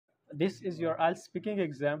This is your IELTS speaking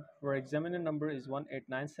exam where examiner number is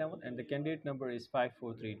 1897 and the candidate number is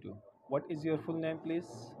 5432. What is your full name, please?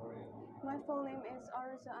 My full name is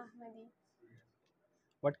Arzu Ahmadi.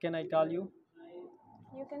 What can I call you?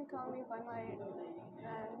 You can call me by my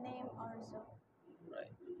name Arzu.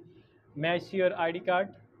 Right. May I see your ID card?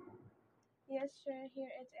 Yes, sure,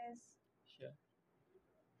 here it is. Sure.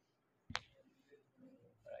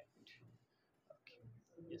 Right. Okay.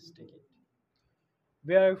 Yes, take it.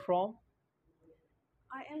 Where are you from?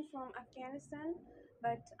 I am from Afghanistan,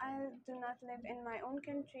 but I do not live in my own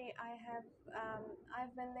country.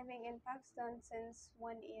 I've been living in Pakistan since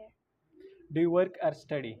 1 year. Do you work or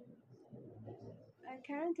study?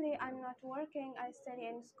 Currently, I'm not working. I study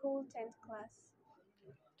in school 10th class.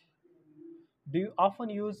 Do you often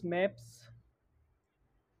use maps?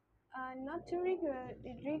 Not too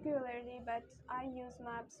regularly, but I use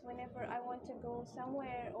maps whenever I want to go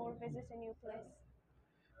somewhere or visit a new place.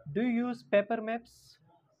 Do you use paper maps?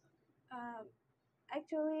 Uh,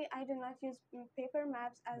 Actually, I do not use paper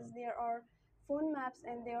maps as there are phone maps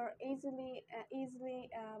and they are easily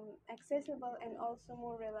accessible and also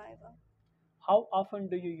more reliable. How often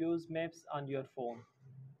do you use maps on your phone?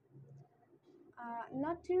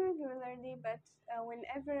 Not too regularly, but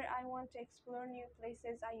whenever I want to explore new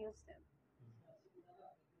places, I use them.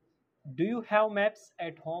 Do you have maps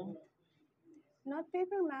at home? Not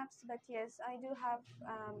paper maps, but yes, I do have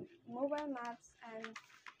mobile maps and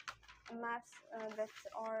maps that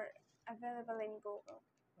are available in Google.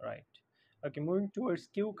 Right. Okay, moving towards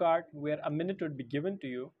cue card, where a minute would be given to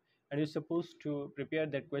you, and you're supposed to prepare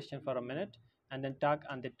that question for a minute and then talk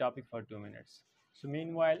on that topic for 2 minutes. So,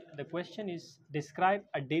 meanwhile, the question is describe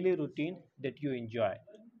a daily routine that you enjoy.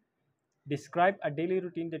 Describe a daily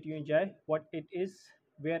routine that you enjoy, what it is,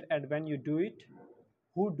 where and when you do it,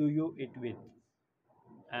 who do you it with,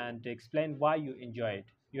 and explain why you enjoy it.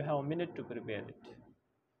 You have a minute to prepare it.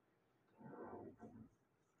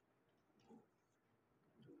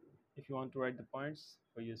 If you want to write the points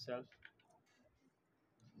for yourself.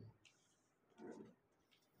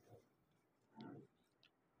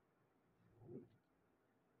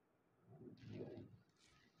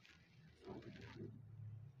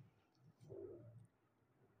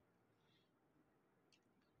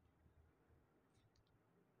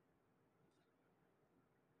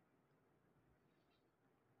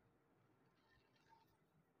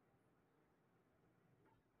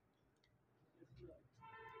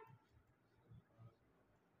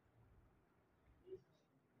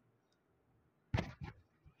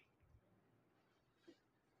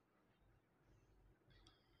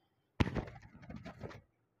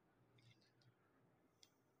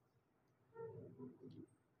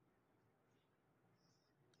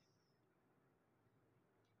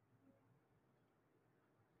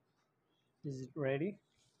 Is it ready?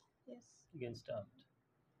 Yes. You can start.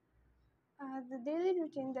 The daily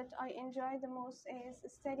routine that I enjoy the most is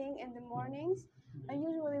studying in the mornings. I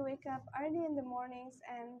usually wake up early in the mornings,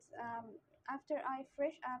 and after I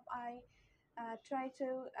fresh up, I try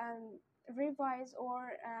to revise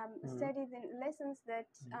or Mhm. study the lessons that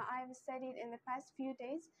I've studied in the past few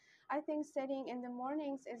days. I think studying in the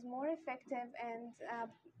mornings is more effective, and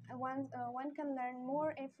one can learn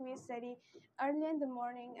more if we study early in the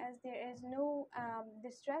morning, as there is no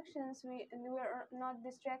distractions. We are not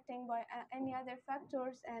distracting by any other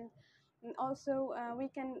factors, and also we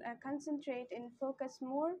can concentrate and focus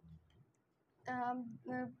more.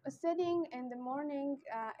 Studying in the morning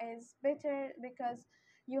is better because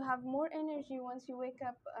you have more energy once you wake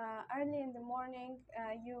up early in the morning.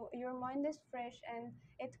 Your mind is fresh and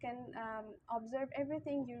it can observe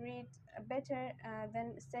everything you read better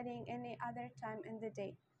than studying any other time in the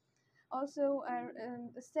day. Also,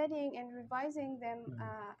 studying and revising them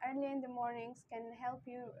early in the mornings can help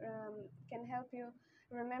you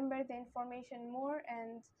remember the information more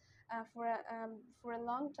and for a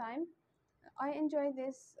long time. I enjoy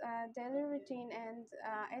this daily routine, and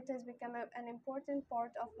it has become an important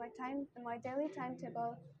part of my daily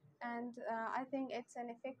timetable, and I think it's an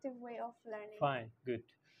effective way of learning. Fine, good.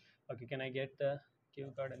 Okay, can I get the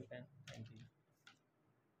cue card and pen? Thank you.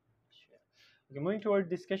 Sure. Okay, moving toward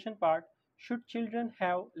discussion part. Should children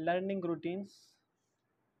have learning routines?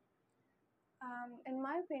 In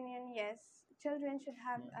my opinion, yes, children should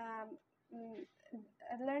have mm,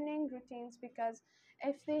 learning routines, because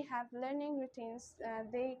if they have learning routines,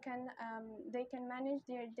 they can manage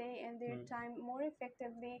their day and their Mm. time more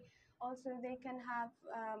effectively. Also, they can have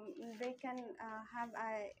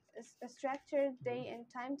a structured day and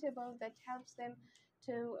timetable that helps them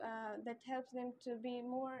to be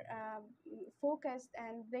more focused,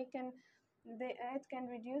 and they can It can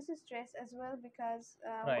reduce stress as well because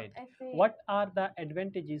Right. if they What are the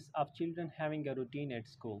advantages of children having a routine at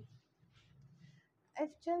school? if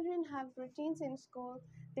children have routines in school,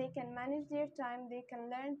 they can manage their time, they can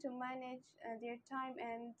learn to manage their time,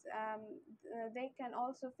 and they can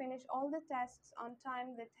also finish all the tasks on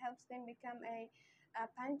time that helps them become a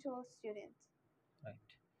punctual student. Right.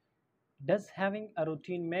 Does having a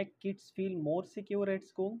routine make kids feel more secure at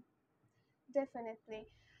school? Definitely.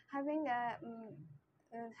 Having a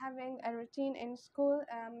having a routine in school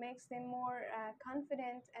makes them more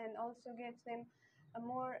confident and also gives them a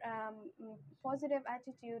more positive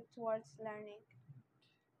attitude towards learning.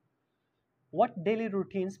 What daily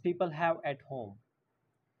routines people have at home?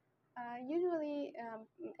 Usually,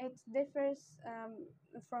 it differs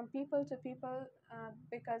from people to people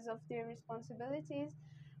because of their responsibilities.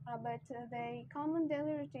 But the common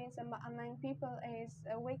daily routines among people is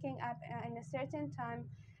waking up in a certain time,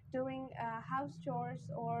 doing house chores,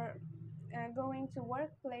 or going to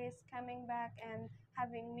workplace, coming back and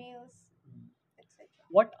having meals, etc.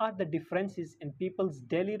 What are the differences in people's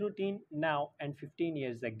daily routine now and 15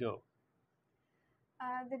 years ago?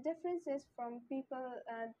 The differences from people,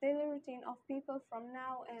 daily routine of people from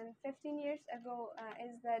now and 15 years ago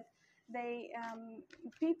is that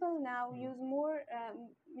people now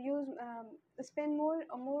spend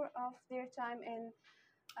more of their time in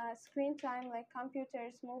screen time like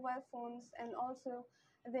computers, mobile phones, and also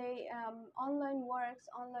they online works,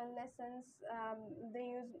 online lessons.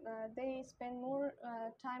 They spend more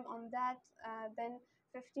time on that than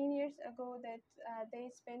 15 years ago. That they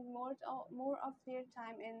spend more of their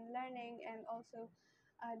time in learning and also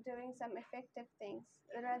doing some effective things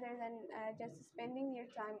rather than just spending their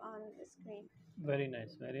time on the screen. Very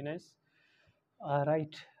nice, very nice.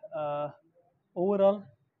 Right. Uh, Overall,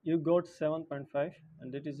 you got 7.5,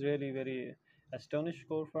 and it is really very astonished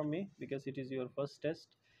score for me because it is your first test.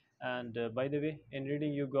 And by the way, in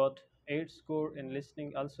reading you got 8 score, in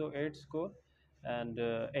listening also 8 score, and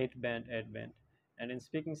 8 band, 8 band. And in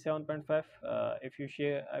speaking 7.5,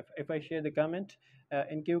 if I share the comment,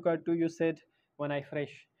 in Q card 2 you said when I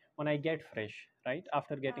get fresh, right?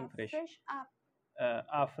 After getting fresh, Fresh up.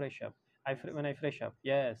 fresh up. When I fresh up,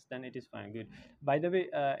 yes, then it is fine. Good. By the way,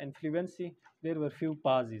 in fluency, there were few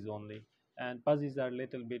pauses only, and pauses are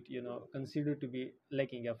little bit, considered to be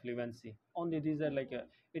lacking of fluency. Only these are like a,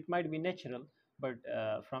 it might be natural, but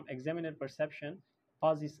from examiner perception,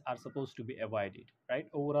 pauses are supposed to be avoided, right?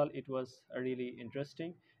 Overall, it was really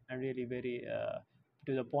interesting and really very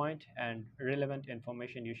to the point and relevant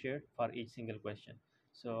information you shared for each single question.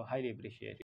 So highly appreciate it.